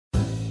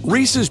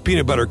Reese's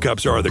peanut butter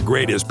cups are the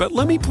greatest, but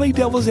let me play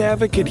devil's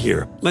advocate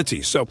here. Let's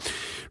see. So,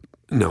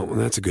 no,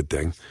 that's a good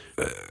thing.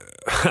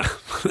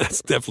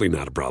 That's definitely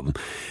not a problem.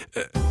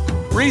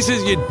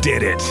 Reese's, you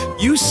did it.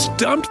 You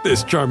stumped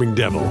this charming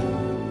devil.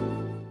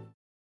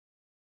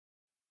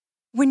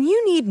 When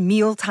you need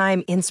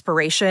mealtime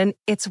inspiration,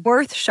 it's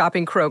worth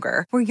shopping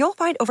Kroger, where you'll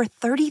find over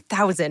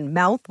 30,000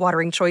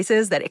 mouth-watering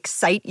choices that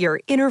excite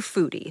your inner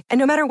foodie. And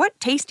no matter what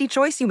tasty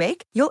choice you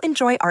make, you'll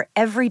enjoy our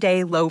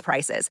everyday low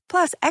prices,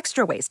 plus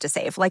extra ways to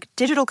save, like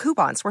digital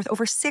coupons worth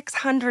over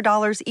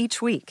 $600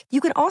 each week. You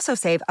can also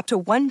save up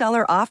to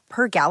 $1 off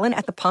per gallon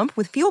at the pump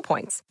with fuel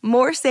points.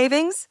 More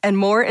savings and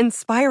more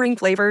inspiring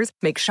flavors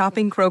make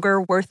shopping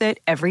Kroger worth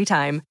it every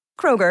time.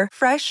 Kroger,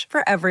 fresh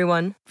for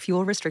everyone.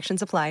 Fuel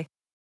restrictions apply.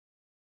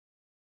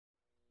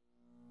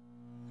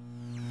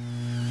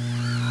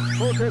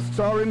 Protests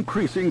are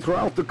increasing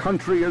throughout the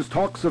country as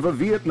talks of a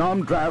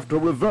Vietnam draft are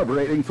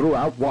reverberating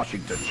throughout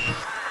Washington.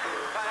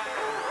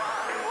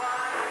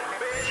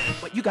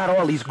 But you got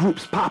all these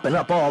groups popping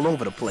up all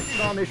over the place.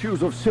 On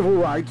issues of civil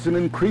rights and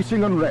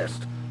increasing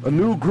unrest, a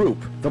new group,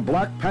 the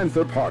Black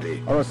Panther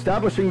Party, are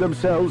establishing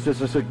themselves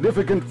as a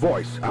significant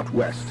voice out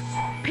west.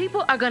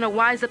 People are going to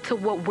wise up to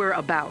what we're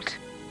about.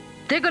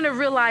 They're going to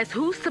realize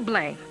who's to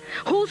blame,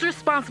 who's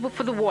responsible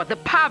for the war, the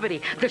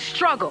poverty, the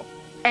struggle.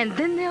 And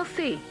then they'll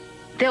see.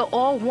 They'll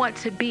all want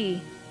to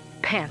be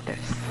Panthers.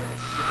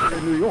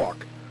 In New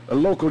York, a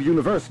local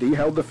university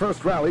held the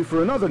first rally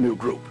for another new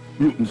group,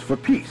 Mutants for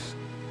Peace.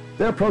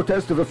 Their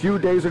protest of a few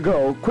days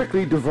ago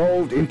quickly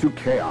devolved into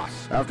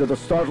chaos after the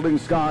startling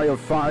sky of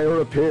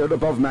fire appeared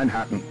above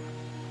Manhattan.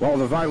 While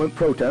the violent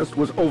protest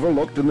was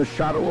overlooked in the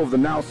shadow of the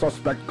now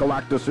suspect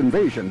Galactus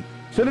invasion,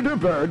 Senator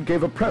Byrd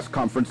gave a press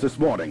conference this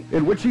morning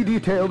in which he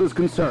detailed his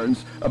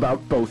concerns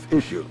about both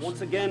issues.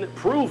 Once again,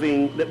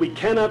 proving that we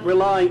cannot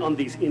rely on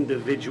these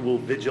individual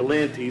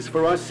vigilantes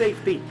for our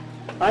safety.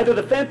 Either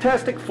the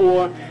Fantastic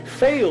Four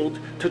failed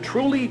to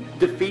truly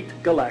defeat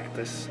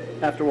Galactus,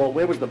 after all,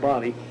 where was the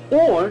body?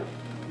 Or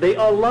they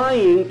are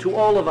lying to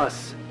all of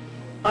us.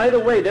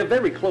 Either way, they're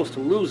very close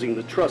to losing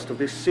the trust of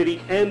this city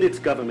and its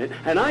government,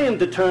 and I am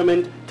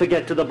determined to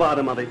get to the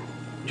bottom of it.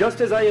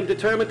 Just as I am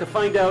determined to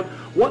find out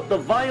what the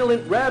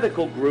violent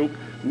radical group,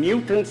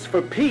 Mutants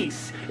for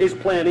Peace, is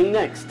planning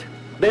next.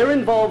 Their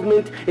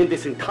involvement in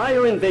this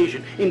entire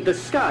invasion in the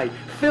sky,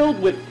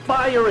 filled with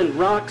fire and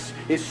rocks,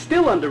 is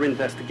still under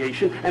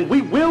investigation, and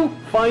we will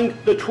find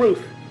the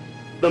truth.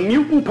 The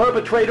mutant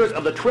perpetrators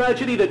of the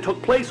tragedy that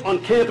took place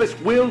on campus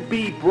will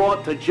be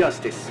brought to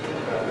justice.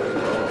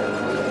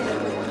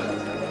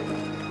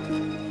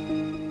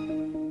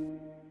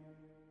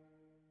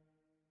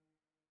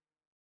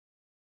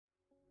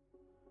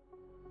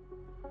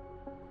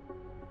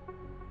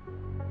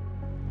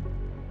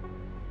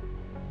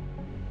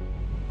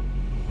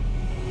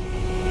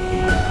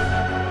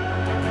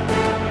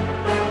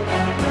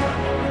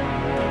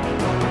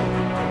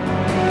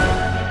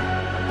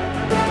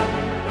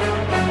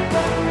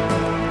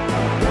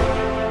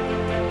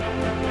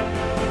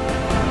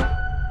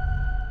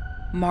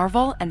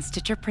 Marvel and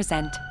Stitcher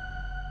present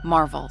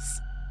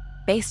Marvels,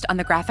 based on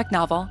the graphic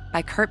novel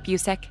by Kurt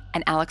Busiek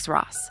and Alex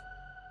Ross.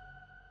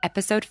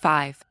 Episode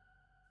 5,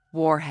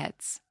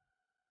 Warheads.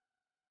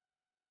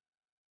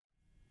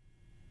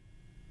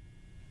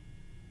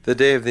 The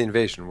day of the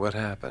invasion, what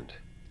happened?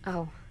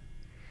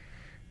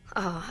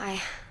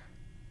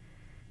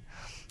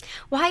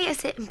 Why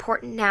is it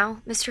important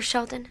now, Mr.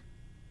 Sheldon?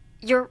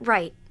 You're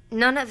right.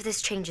 None of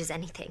this changes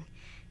anything.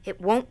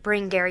 It won't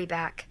bring Gary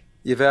back.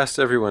 You've asked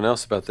everyone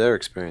else about their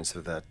experience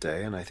of that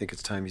day, and I think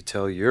it's time you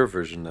tell your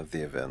version of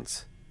the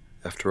events.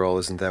 After all,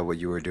 isn't that what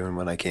you were doing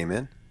when I came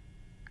in?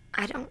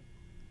 I don't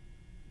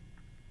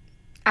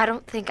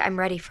think I'm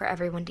ready for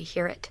everyone to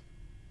hear it.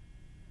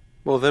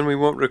 Well, then we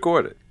won't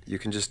record it. You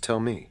can just tell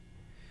me.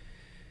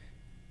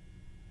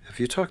 Have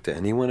you talked to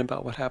anyone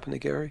about what happened to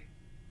Gary?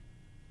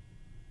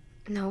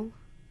 No,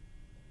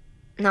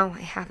 I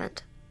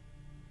haven't.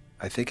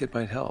 I think it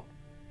might help.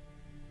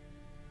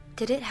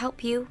 Did it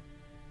help you?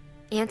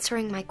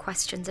 Answering my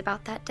questions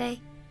about that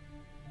day?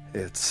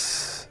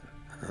 It's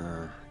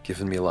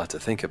given me a lot to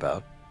think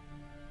about.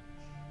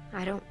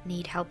 I don't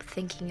need help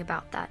thinking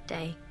about that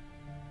day.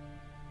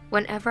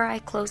 Whenever I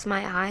close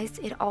my eyes,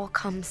 it all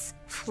comes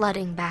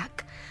flooding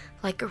back,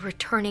 like a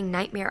returning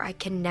nightmare I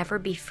can never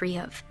be free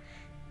of.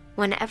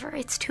 Whenever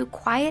it's too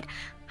quiet,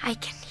 I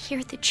can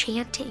hear the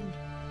chanting.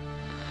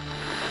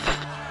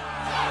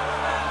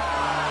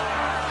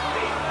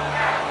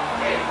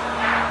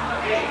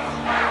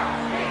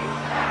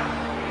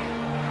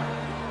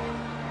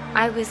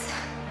 I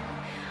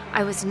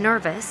was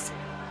nervous.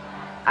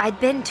 I'd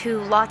been to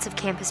lots of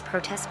campus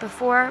protests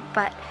before,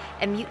 but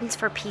a Mutants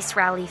for Peace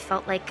rally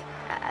felt like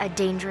a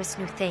dangerous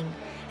new thing.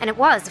 And it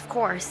was, of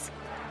course.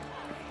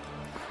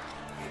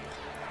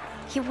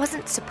 He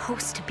wasn't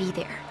supposed to be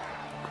there.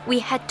 We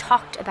had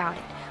talked about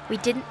it. We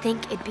didn't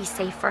think it'd be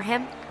safe for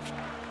him.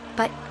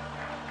 But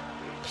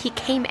he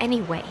came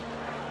anyway.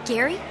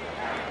 Gary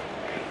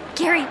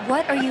Gary,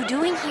 what are you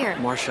doing here?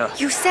 Marsha.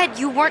 You said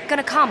you weren't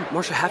gonna come.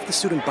 Marsha, half the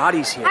student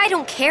body's here. I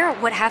don't care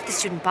what half the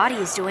student body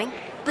is doing.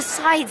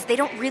 Besides, they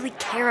don't really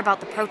care about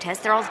the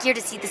protest. They're all here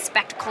to see the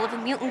spectacle of a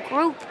mutant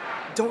group.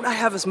 Don't I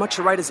have as much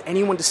a right as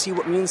anyone to see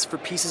what Mutants for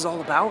Peace is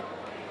all about?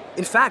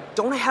 In fact,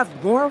 don't I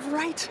have more of a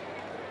right?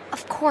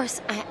 Of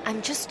course,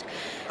 I'm just...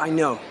 I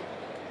know.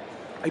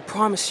 I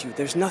promise you,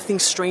 there's nothing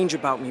strange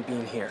about me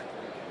being here.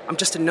 I'm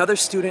just another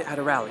student at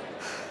a rally.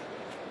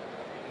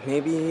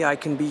 Maybe I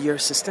can be your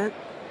assistant?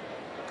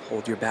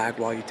 Hold your bag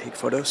while you take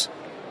photos?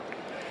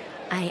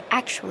 I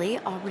actually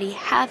already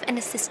have an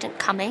assistant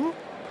coming.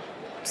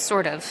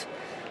 Sort of.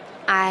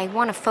 I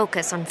want to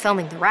focus on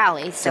filming the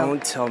rally, so...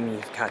 Don't tell me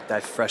you've got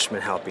that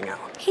freshman helping out.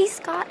 He's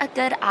got a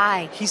good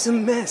eye. He's a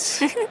mess.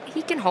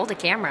 He can hold a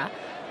camera.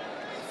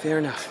 Fair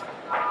enough.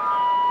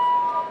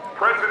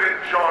 President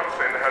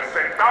Johnson has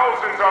sent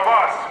thousands of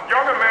us,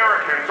 young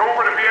Americans,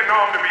 over to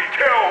Vietnam to be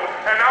killed,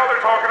 and now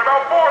they're talking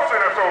about forcing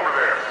us over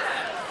there.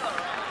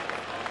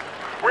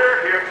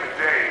 We're here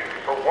today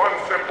for one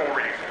simple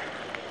reason: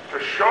 to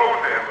show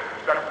them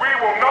that we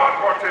will not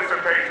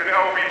participate in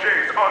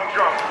LBJ's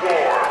unjust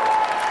war.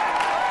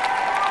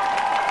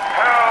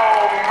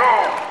 Hell no,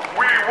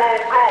 we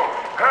won't go.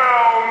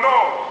 Hell no,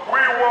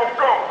 we won't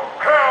go.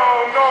 Hell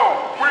no,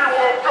 we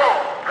won't go.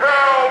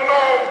 Hell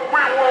no,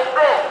 we won't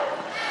go.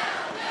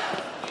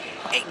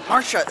 Hey,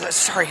 Marsha,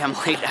 sorry I'm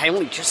late. I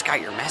only just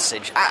got your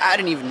message. I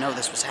didn't even know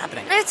this was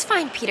happening. It's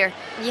fine, Peter.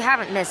 You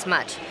haven't missed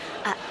much.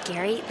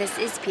 Gary, this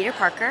is Peter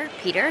Parker.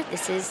 Peter,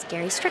 this is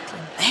Gary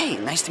Strickland. Hey,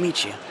 nice to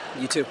meet you.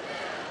 You too.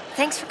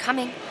 Thanks for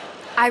coming.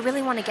 I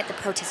really want to get the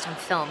protest on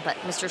film, but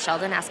Mr.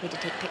 Sheldon asked me to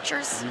take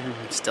pictures.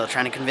 Still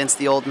trying to convince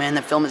the old man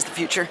that film is the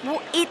future?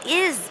 Well, it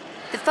is.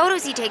 The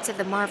photos he takes of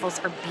the Marvels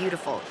are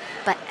beautiful,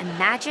 but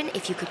imagine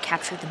if you could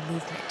capture the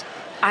movement.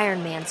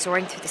 Iron Man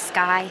soaring through the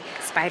sky,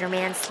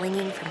 Spider-Man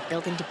slinging from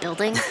building to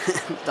building.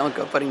 Don't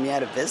go putting me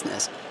out of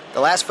business. The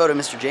last photo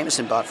Mr.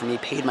 Jameson bought for me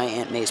paid my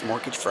Aunt May's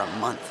mortgage for a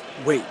month.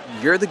 Wait,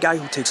 you're the guy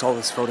who takes all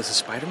those photos of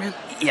Spider-Man?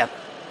 Yep.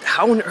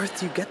 How on earth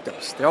do you get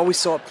those? They're always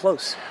so up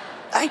close.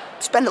 I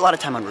spend a lot of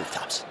time on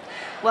rooftops.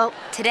 Well,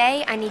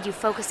 today I need you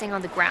focusing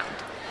on the ground.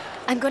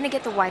 I'm going to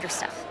get the wider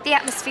stuff. The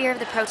atmosphere of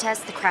the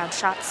protest, the crowd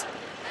shots.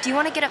 Do you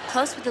want to get up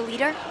close with the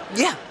leader?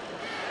 Yeah.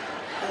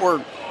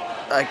 Or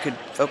I could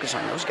focus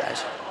on those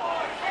guys.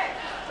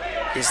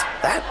 Is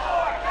that...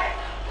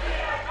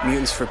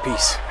 Mutants for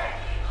Peace.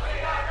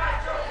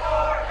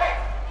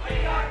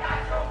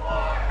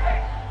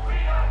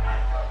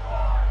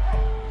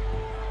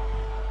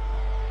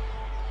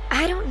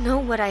 I don't know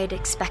what I had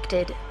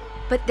expected,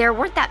 but there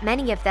weren't that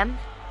many of them.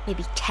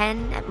 Maybe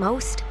 10 at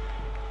most.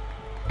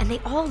 And they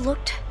all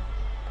looked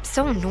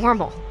so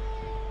normal.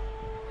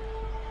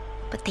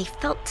 But they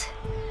felt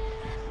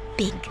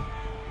big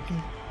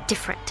and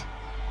different.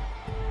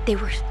 They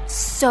were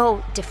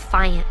so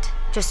defiant,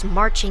 just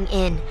marching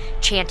in,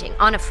 chanting,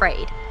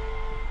 unafraid.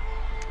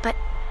 But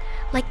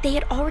like they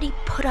had already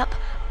put up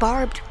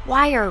barbed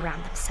wire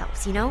around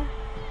themselves, you know?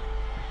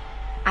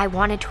 I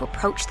wanted to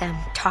approach them,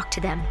 talk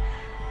to them,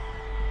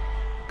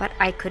 but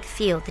I could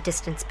feel the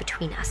distance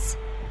between us.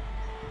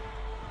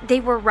 They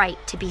were right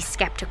to be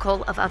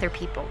skeptical of other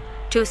people,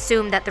 to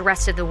assume that the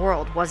rest of the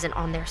world wasn't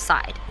on their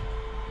side.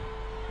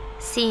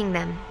 Seeing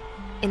them,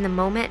 in the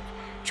moment,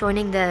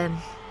 joining the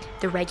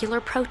regular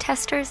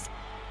protesters,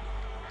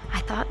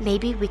 I thought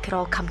maybe we could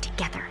all come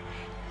together,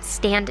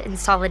 stand in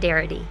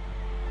solidarity.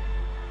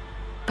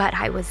 But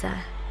I was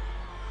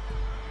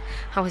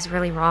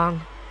really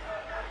wrong.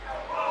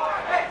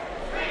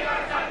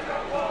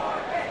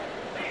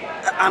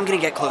 I'm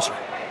gonna get closer.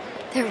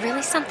 They're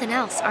really something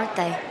else, aren't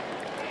they?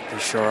 They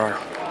sure are.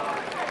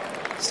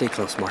 Stay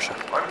close, Marsha.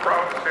 I'm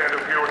proud to stand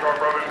up here with our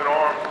brothers in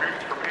arms,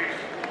 Mutants for Peace.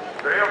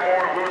 They have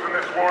more to lose in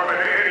this war than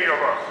any of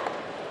us.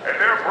 And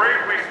they're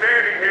bravely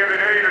standing here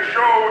today to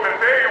show that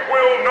they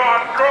will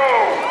not go!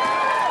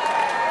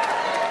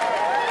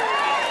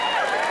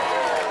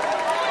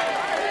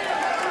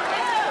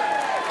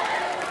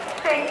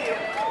 Thank you.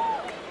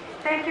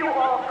 Thank you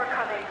all for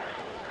coming.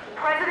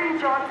 President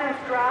Johnson's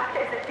draft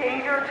is a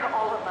danger to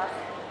all of us,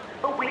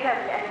 but we have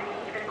an enemy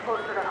even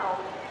closer to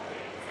home.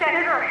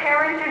 Senator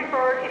Harrington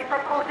Byrd is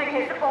proposing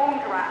his own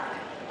draft.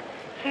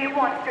 He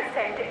wants to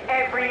send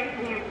every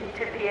mutant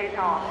to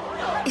Vietnam.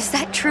 Is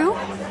that true?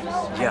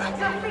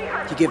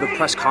 Yeah. He gave a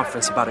press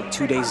conference about it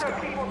 2 days ago.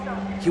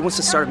 He wants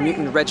to start a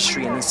mutant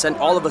registry and then send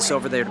all of us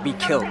over there to be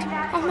killed.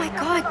 Oh my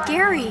God,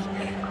 Gary!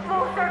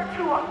 Closer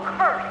to a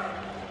curse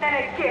than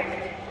a gift.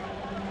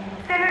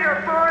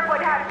 Senator Byrd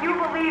would have you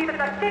believe that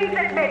the things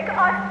that make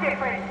us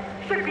different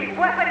should be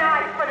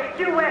weaponized for the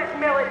U.S.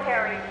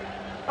 military.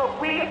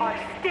 But we are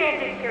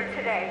standing here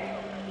today,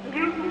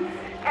 mutants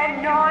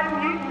and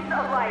non-mutants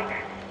alike,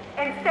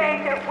 and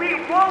saying that we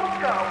won't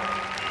go.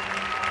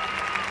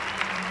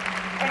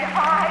 And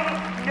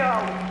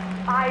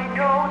I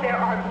know there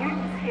are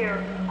mutants here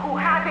who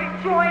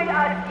haven't joined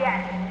us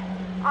yet.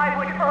 I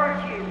would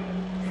urge you,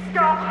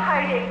 stop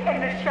hiding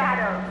in the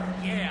shadows.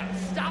 Yeah,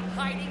 stop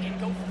hiding and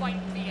go fight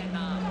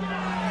Vietnam.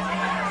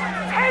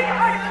 Take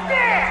a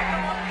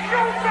stand!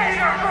 Show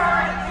Senator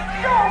Byrd,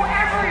 show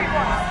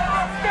everyone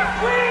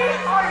that we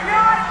are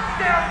not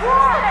their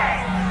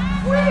warheads!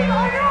 We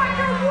are not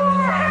their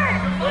warheads!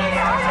 We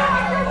are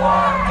not their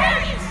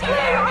warheads! We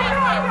are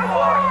not their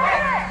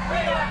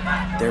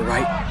warheads! They're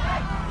right.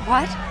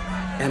 What?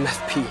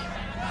 MFP.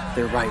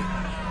 They're right.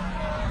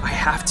 I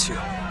have to.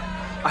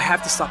 I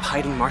have to stop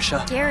hiding,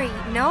 Marcia. Gary,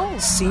 no.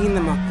 Seeing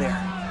them up there.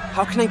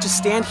 How can I just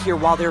stand here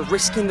while they're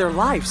risking their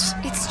lives?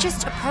 It's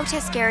just a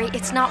protest, Gary.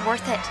 It's not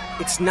worth it.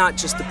 It's not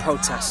just a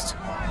protest.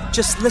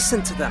 Just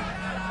listen to them.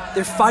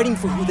 They're fighting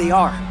for who they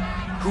are.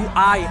 Who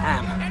I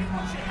am.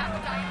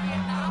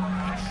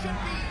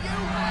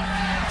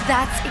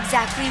 That's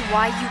exactly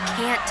why you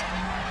can't.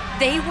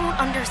 They won't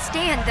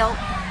understand. They'll...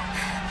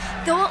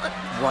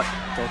 What?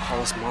 They'll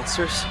call us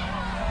monsters?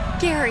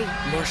 Gary.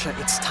 Marcia,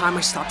 it's time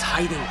I stopped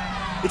hiding.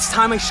 It's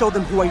time I showed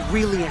them who I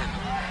really am.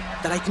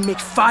 That I can make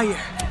fire.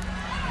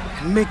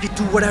 And make it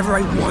do whatever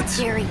I want.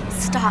 Gary,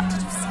 stop.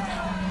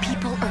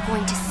 People are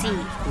going to see.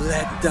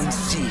 Let them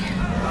see.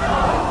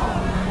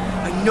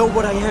 I know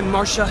what I am,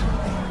 Marcia.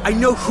 I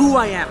know who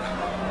I am.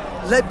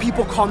 Let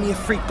people call me a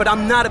freak, but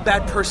I'm not a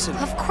bad person.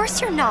 Of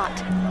course you're not.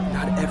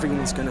 Not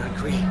everyone's gonna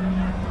agree.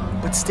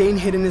 But staying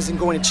hidden isn't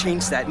going to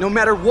change that. No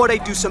matter what I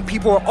do, some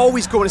people are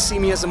always going to see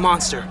me as a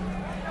monster.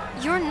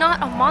 You're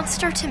not a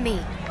monster to me.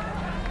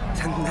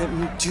 Then let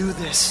me do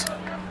this.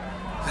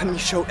 Let me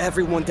show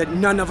everyone that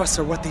none of us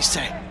are what they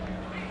say.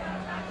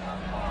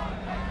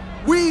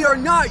 We are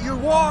not your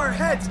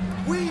warheads!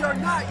 We are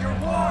not your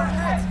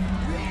warheads!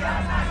 We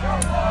are not your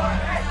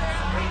warheads!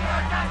 We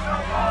are not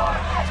your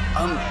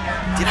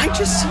warheads! Did I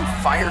just see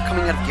fire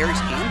coming out of Gary's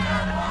hand?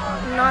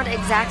 Not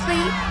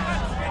exactly.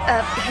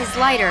 His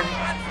lighter.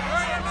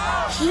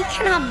 He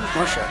can,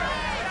 Marcia,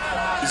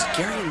 is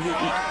Gary a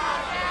mutant?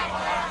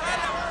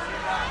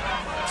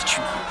 Did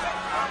you know?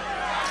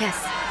 Yes.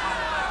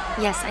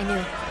 Yes, I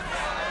knew.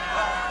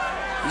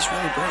 He's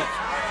really brave.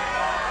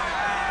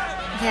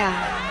 Yeah.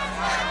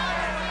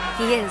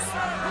 He is.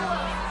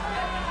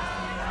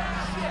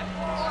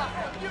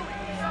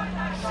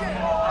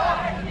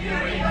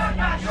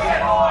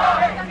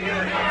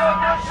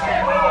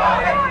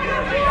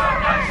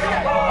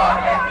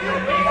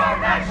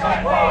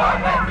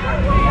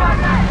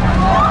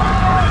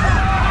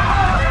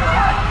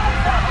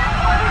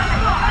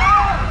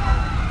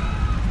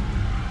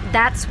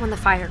 That's when the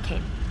fire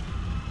came.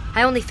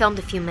 I only filmed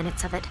a few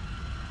minutes of it.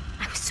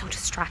 I was so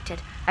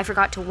distracted, I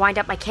forgot to wind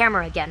up my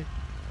camera again.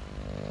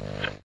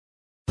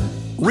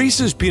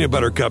 Reese's peanut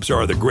butter cups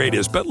are the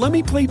greatest, but let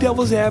me play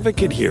devil's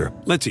advocate here.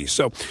 Let's see.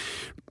 So,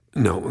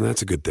 no,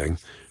 that's a good thing.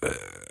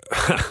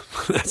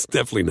 That's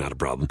definitely not a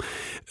problem.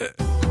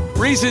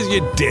 Reese's,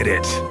 you did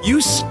it.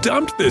 You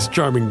stumped this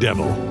charming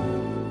devil.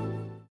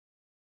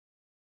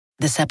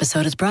 This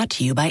episode is brought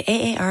to you by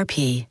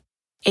AARP.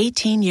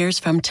 18 years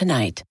from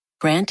tonight,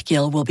 Grant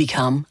Gill will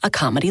become a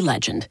comedy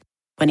legend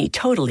when he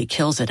totally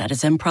kills it at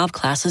his improv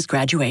class's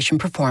graduation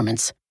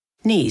performance.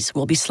 Knees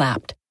will be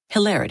slapped.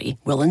 Hilarity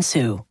will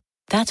ensue.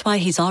 That's why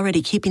he's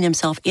already keeping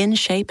himself in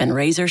shape and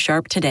razor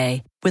sharp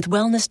today with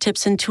wellness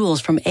tips and tools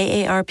from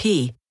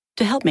AARP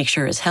to help make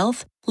sure his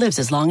health lives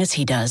as long as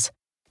he does.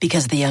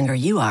 Because the younger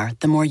you are,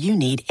 the more you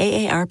need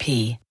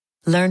AARP.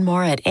 Learn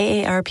more at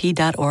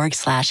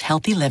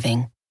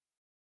aarp.org/healthyliving.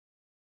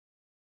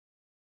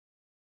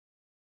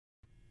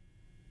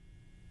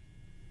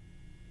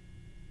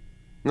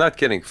 Not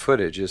getting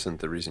footage isn't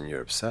the reason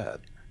you're upset.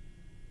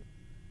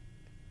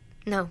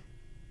 No.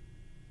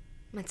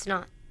 It's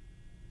not.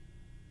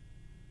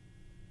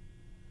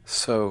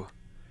 So,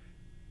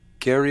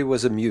 Gary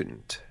was a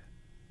mutant.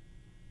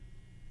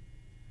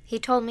 He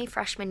told me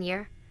freshman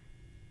year.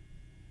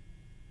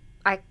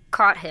 I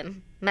caught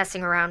him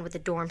messing around with the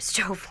dorm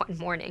stove one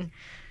morning.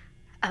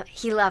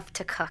 He loved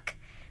to cook.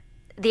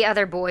 The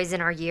other boys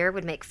in our year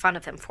would make fun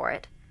of him for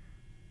it.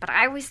 But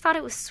I always thought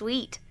it was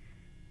sweet.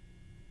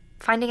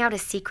 Finding out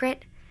his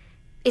secret,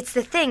 it's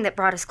the thing that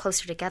brought us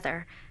closer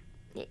together.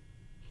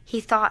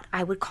 He thought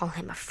I would call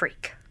him a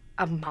freak,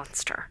 a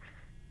monster.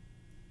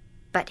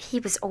 But he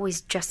was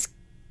always just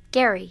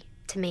Gary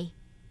to me.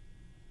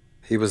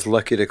 He was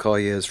lucky to call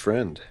you his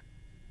friend,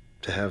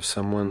 to have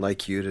someone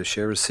like you to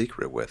share a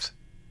secret with.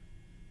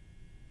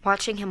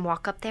 Watching him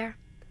walk up there,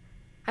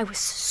 I was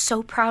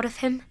so proud of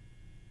him.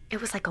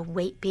 It was like a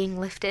weight being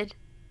lifted.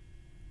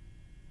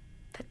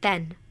 But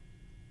then,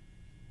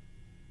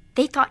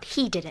 they thought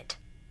he did it.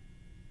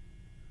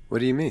 What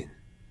do you mean?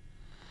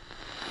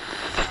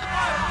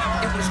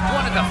 It was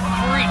one of the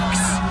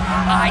freaks.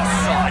 I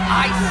saw it.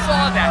 I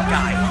saw that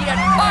guy. He had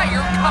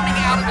fire coming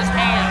out of his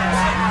hands.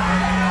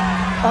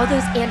 All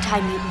those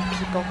anti-mutant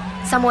people.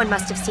 Someone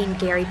must have seen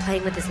Gary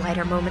playing with his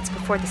lighter moments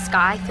before the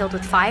sky filled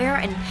with fire,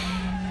 and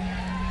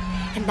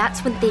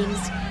that's when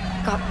things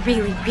got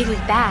really, really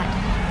bad.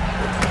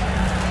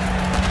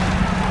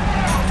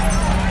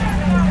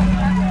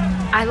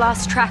 I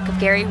lost track of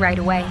Gary right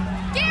away.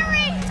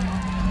 Gary!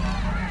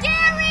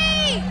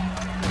 Gary!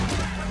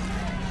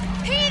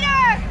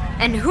 Peter!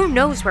 And who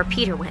knows where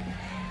Peter went?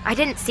 I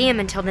didn't see him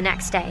until the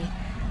next day.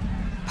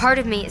 Part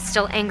of me is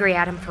still angry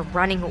at him for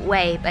running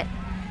away, but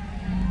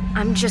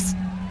I'm just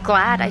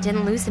glad I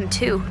didn't lose him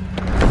too.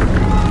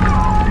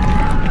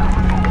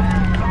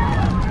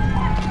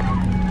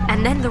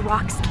 And then the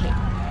rocks came,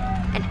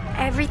 and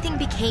everything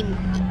became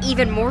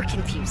even more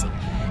confusing.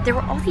 There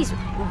were all these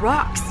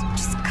rocks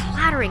just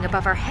clattering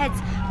above our heads,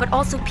 but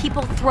also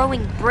people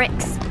throwing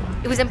bricks.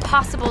 It was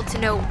impossible to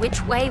know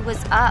which way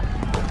was up.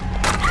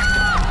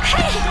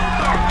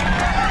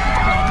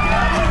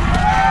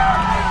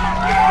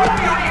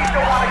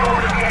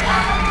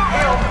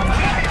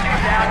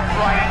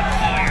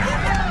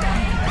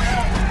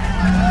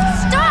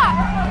 Stop!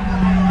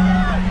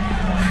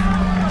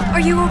 Are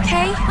you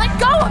okay? Let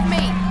go of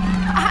me!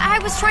 I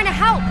was trying to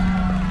help.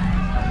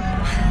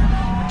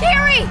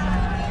 Gary!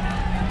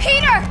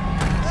 Peter!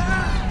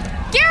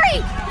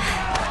 Gary!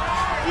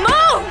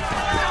 Move!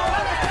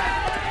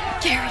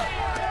 Gary.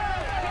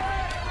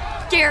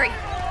 Gary.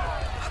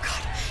 Oh,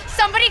 God.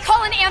 Somebody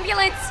call an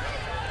ambulance.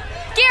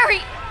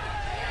 Gary!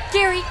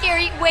 Gary,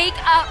 wake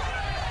up.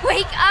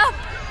 Wake up.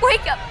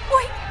 Wake up.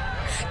 Wake.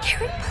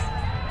 Gary,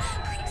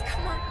 please,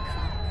 come on.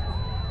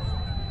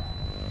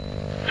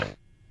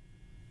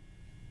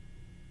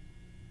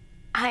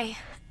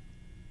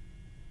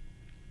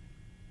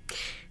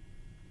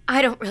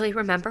 I don't really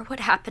remember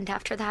what happened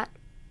after that.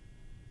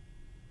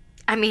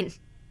 I mean,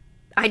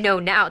 I know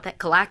now that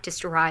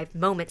Galactus arrived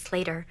moments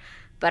later,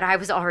 but I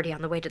was already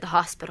on the way to the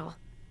hospital.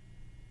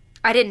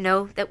 I didn't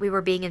know that we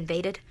were being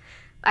invaded.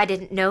 I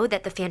didn't know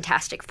that the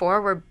Fantastic Four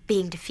were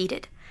being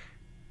defeated.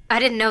 I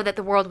didn't know that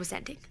the world was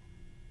ending.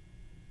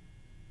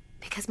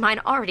 Because mine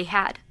already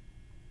had.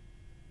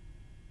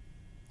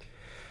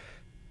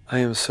 I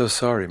am so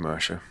sorry,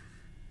 Marcia.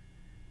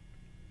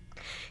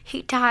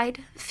 He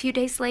died a few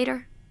days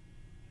later.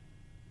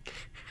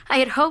 I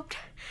had hoped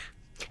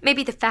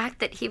maybe the fact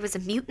that he was a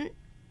mutant,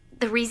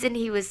 the reason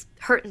he was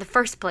hurt in the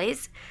first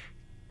place,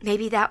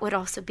 maybe that would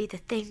also be the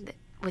thing that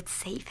would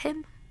save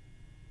him.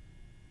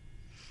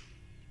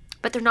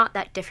 But they're not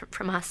that different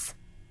from us.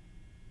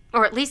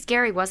 Or at least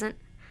Gary wasn't.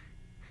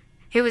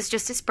 He was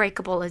just as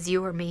breakable as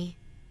you or me.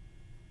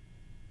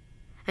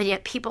 And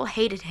yet people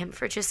hated him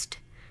for just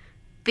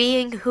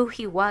being who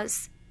he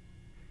was.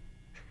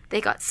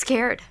 They got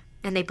scared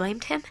and they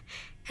blamed him.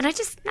 And I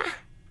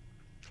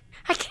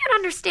can't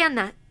understand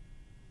that.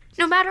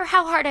 No matter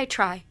how hard I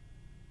try.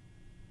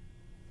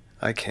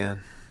 I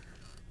can.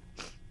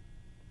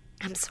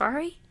 I'm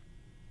sorry?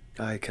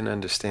 I can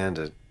understand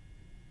it.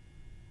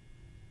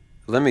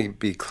 Let me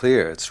be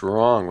clear, it's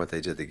wrong what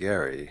they did to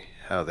Gary,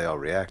 how they all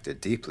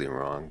reacted, deeply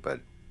wrong, but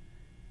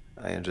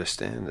I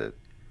understand it.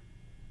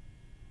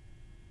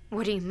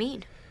 What do you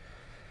mean?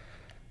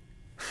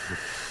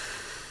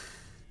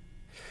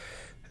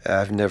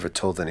 I've never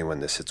told anyone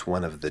this. It's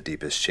one of the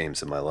deepest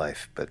shames of my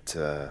life, but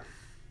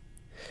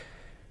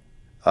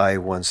I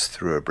once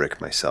threw a brick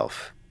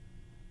myself.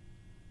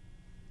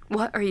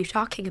 What are you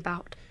talking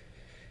about?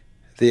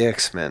 The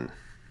X-Men.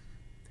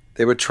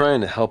 They were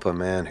trying to help a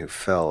man who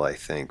fell, I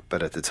think,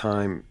 but at the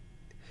time,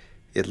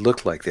 it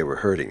looked like they were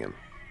hurting him.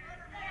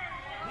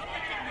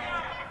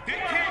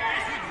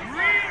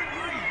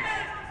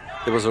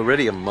 There was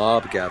already a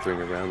mob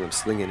gathering around them,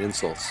 slinging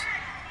insults.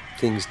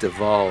 Things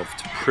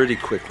devolved pretty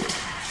quickly.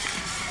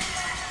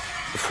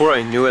 Before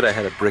I knew it, I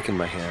had a brick in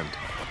my hand.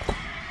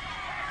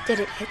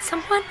 Did it hit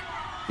someone?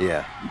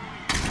 Yeah.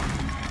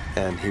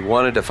 And he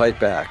wanted to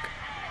fight back,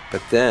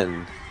 but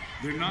then...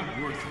 They're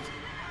not worth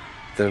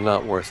it. They're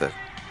not worth it.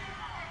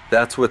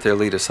 That's what their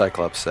leader,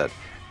 Cyclops, said.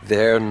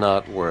 They're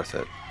not worth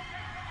it.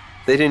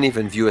 They didn't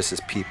even view us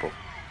as people,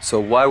 so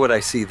why would I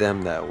see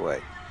them that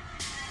way?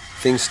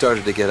 Things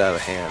started to get out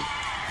of hand.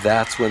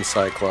 That's when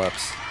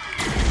Cyclops...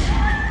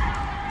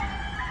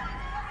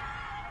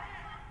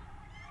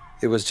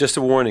 It was just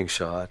a warning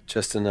shot,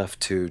 just enough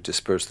to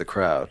disperse the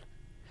crowd.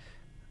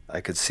 I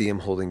could see him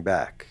holding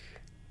back.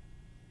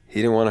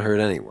 He didn't want to hurt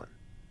anyone.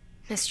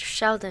 Mr.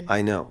 Sheldon.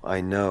 I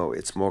know.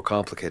 It's more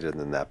complicated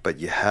than that, but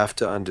you have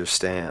to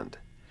understand.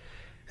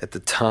 At the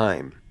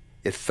time,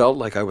 it felt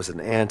like I was an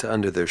ant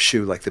under their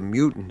shoe, like the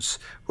mutants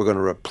were going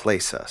to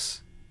replace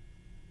us.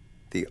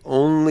 The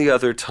only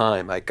other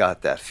time I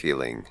got that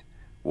feeling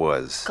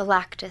was...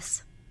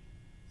 Galactus.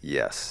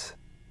 Yes.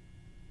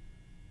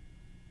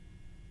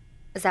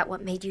 Is that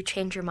what made you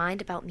change your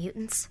mind about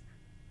mutants?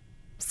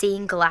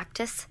 Seeing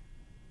Galactus?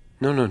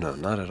 No,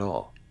 not at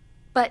all.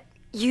 But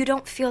you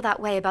don't feel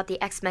that way about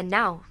the X-Men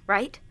now,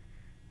 right?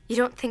 You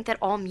don't think that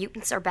all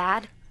mutants are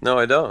bad? No,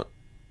 I don't.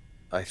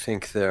 I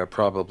think there are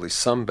probably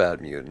some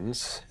bad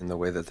mutants in the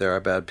way that there are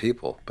bad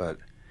people, but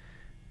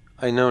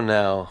I know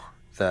now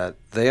that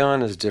they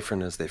aren't as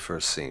different as they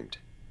first seemed.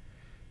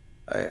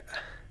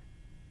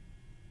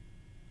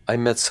 I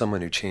met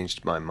someone who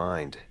changed my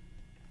mind.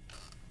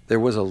 There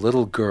was a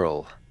little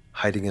girl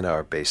hiding in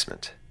our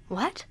basement.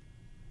 What?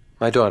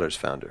 My daughters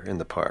found her in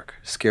the park,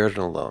 scared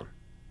and alone.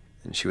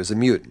 And she was a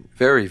mutant,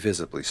 very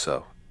visibly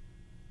so.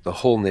 The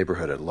whole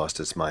neighborhood had lost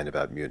its mind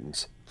about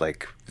mutants,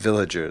 like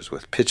villagers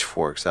with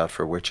pitchforks out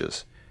for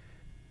witches.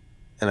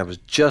 And I was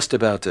just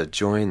about to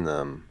join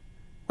them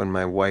when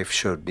my wife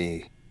showed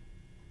me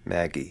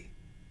Maggie.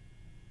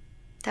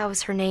 That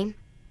was her name?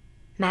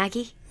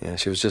 Maggie? Yeah,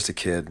 she was just a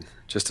kid,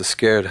 just a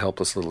scared,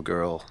 helpless little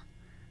girl.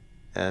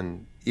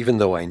 And even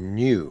though I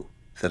knew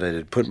that it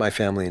had put my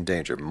family in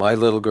danger, my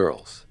little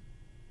girls,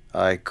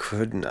 I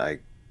couldn't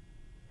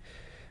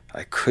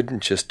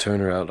just turn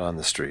her out on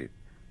the street.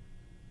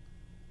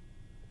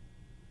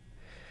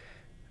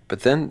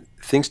 But then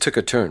things took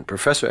a turn.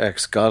 Professor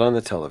X got on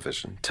the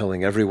television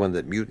telling everyone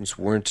that mutants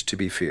weren't to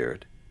be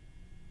feared.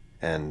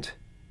 And...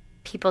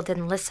 people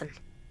didn't listen.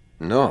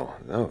 No.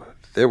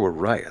 There were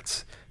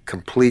riots.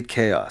 Complete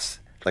chaos.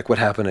 Like what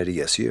happened at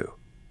ESU.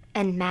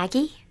 And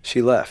Maggie?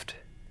 She left.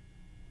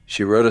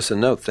 She wrote us a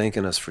note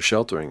thanking us for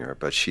sheltering her,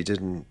 but she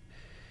didn't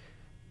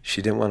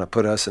want to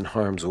put us in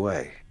harm's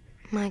way.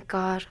 My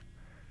God.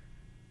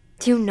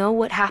 Do you know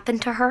what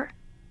happened to her?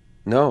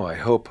 No,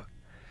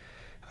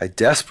 I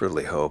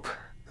desperately hope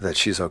that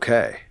she's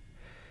okay.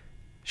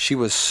 She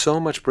was so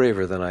much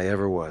braver than I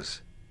ever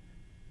was.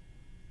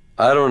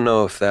 I don't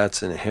know if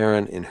that's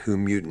inherent in who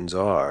mutants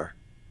are,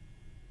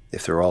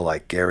 if they're all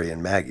like Gary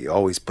and Maggie,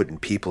 always putting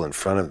people in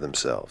front of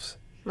themselves.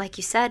 Like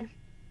you said,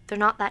 they're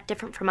not that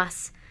different from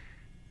us.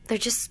 They're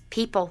just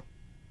people.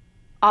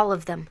 All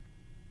of them.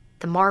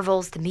 The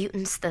Marvels, the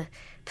mutants, the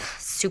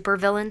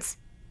supervillains.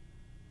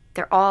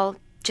 They're all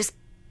just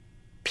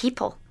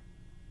people.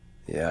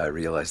 Yeah, I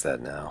realize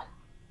that now.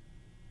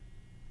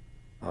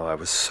 Oh, I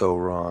was so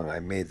wrong. I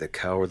made the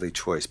cowardly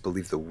choice,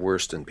 believe the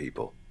worst in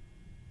people.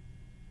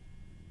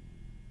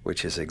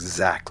 Which is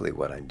exactly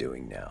what I'm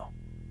doing now.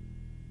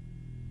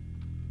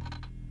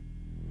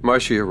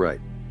 Marcia, you're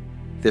right.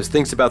 There's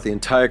things about the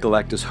entire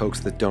Galactus hoax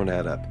that don't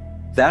add up.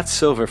 That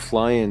silver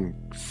flying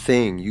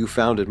thing you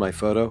found in my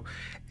photo,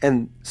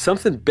 and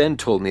something Ben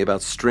told me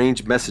about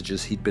strange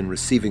messages he'd been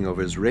receiving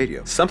over his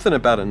radio. Something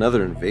about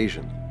another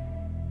invasion.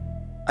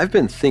 I've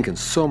been thinking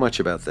so much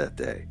about that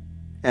day,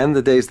 and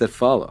the days that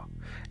follow,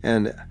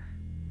 and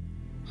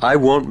I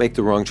won't make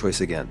the wrong choice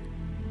again.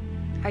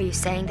 Are you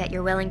saying that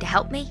you're willing to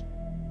help me?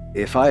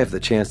 If I have the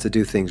chance to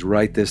do things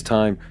right this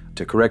time,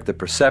 to correct the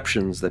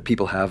perceptions that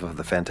people have of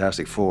the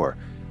Fantastic Four,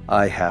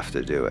 I have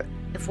to do it.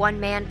 If one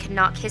man can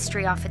knock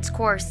history off its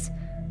course,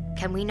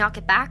 can we knock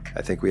it back?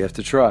 I think we have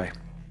to try.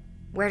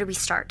 Where do we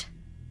start?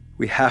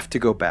 We have to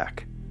go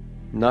back.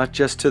 Not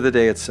just to the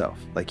day itself,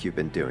 like you've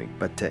been doing,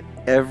 but to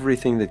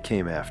everything that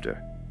came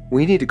after.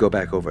 We need to go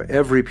back over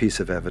every piece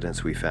of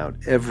evidence we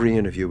found, every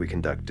interview we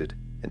conducted,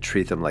 and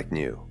treat them like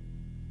new.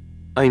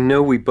 I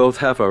know we both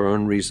have our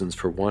own reasons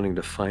for wanting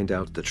to find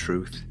out the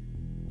truth.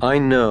 I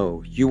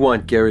know you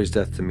want Gary's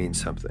death to mean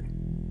something.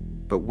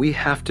 But we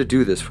have to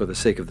do this for the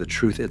sake of the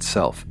truth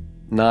itself,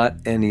 not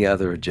any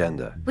other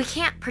agenda. We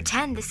can't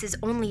pretend this is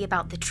only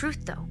about the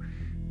truth, though.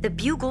 The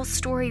Bugle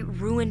story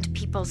ruined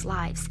people's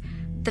lives.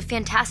 The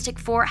Fantastic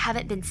Four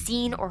haven't been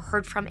seen or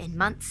heard from in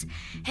months,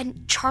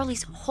 and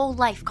Charlie's whole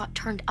life got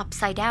turned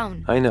upside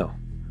down. I know.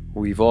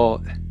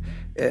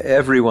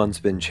 Everyone's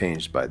been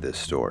changed by this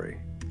story,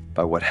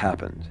 by what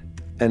happened.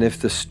 And if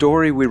the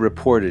story we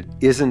reported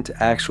isn't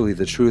actually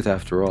the truth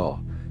after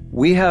all,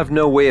 we have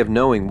no way of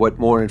knowing what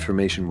more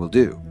information will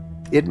do.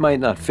 It might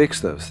not fix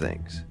those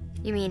things.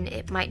 You mean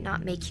it might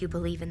not make you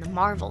believe in the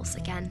Marvels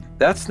again?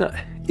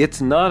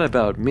 It's not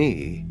about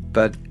me,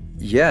 but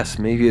yes,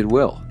 maybe it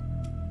will.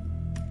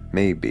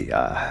 Maybe,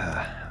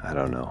 I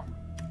don't know.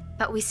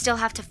 But we still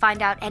have to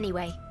find out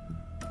anyway.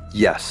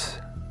 Yes,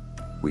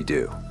 we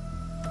do.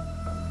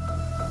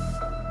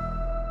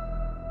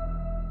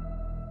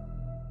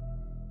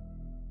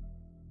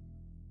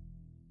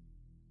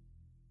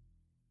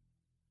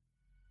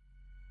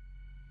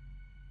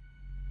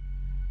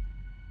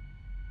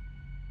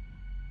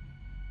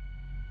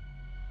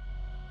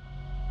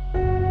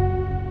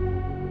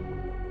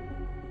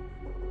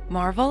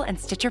 Marvel and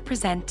Stitcher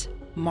present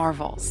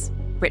Marvels,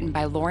 written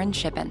by Lauren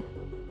Shippen.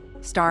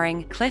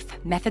 Starring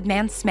Cliff Method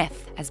Man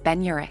Smith as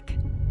Ben Urich,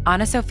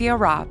 Anna Sophia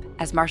Robb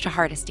as Marcia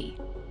Hardesty,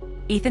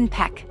 Ethan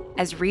Peck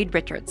as Reed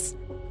Richards,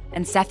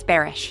 and Seth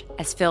Barish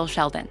as Phil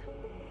Sheldon.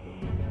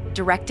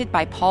 Directed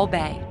by Paul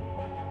Bay.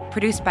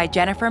 Produced by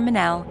Jennifer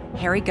Manel,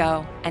 Harry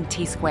Goh, and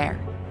T-Square.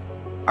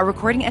 Our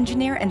recording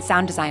engineer and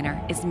sound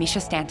designer is Misha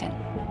Stanton.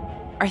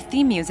 Our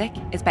theme music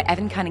is by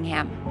Evan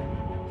Cunningham,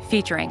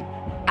 featuring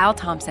Al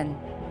Thompson,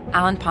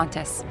 Alan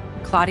Pontus,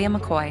 Claudia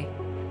McCoy,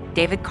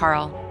 David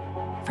Carl,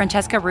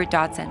 Francesca Root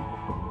Dodson,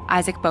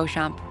 Isaac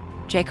Beauchamp,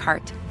 Jake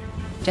Hart,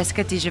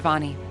 Jessica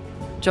DiGiovanni,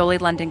 Jolie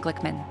London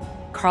Glickman,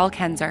 Carl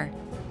Kenzer,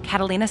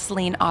 Catalina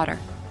Celine Otter,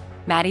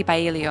 Maddie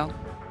Bailio,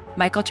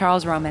 Michael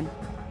Charles Roman,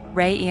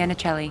 Ray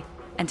Iannicelli,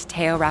 and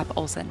Teo Rapp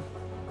Olsen.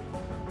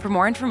 For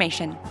more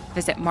information,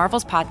 visit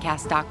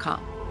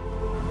marvelspodcast.com.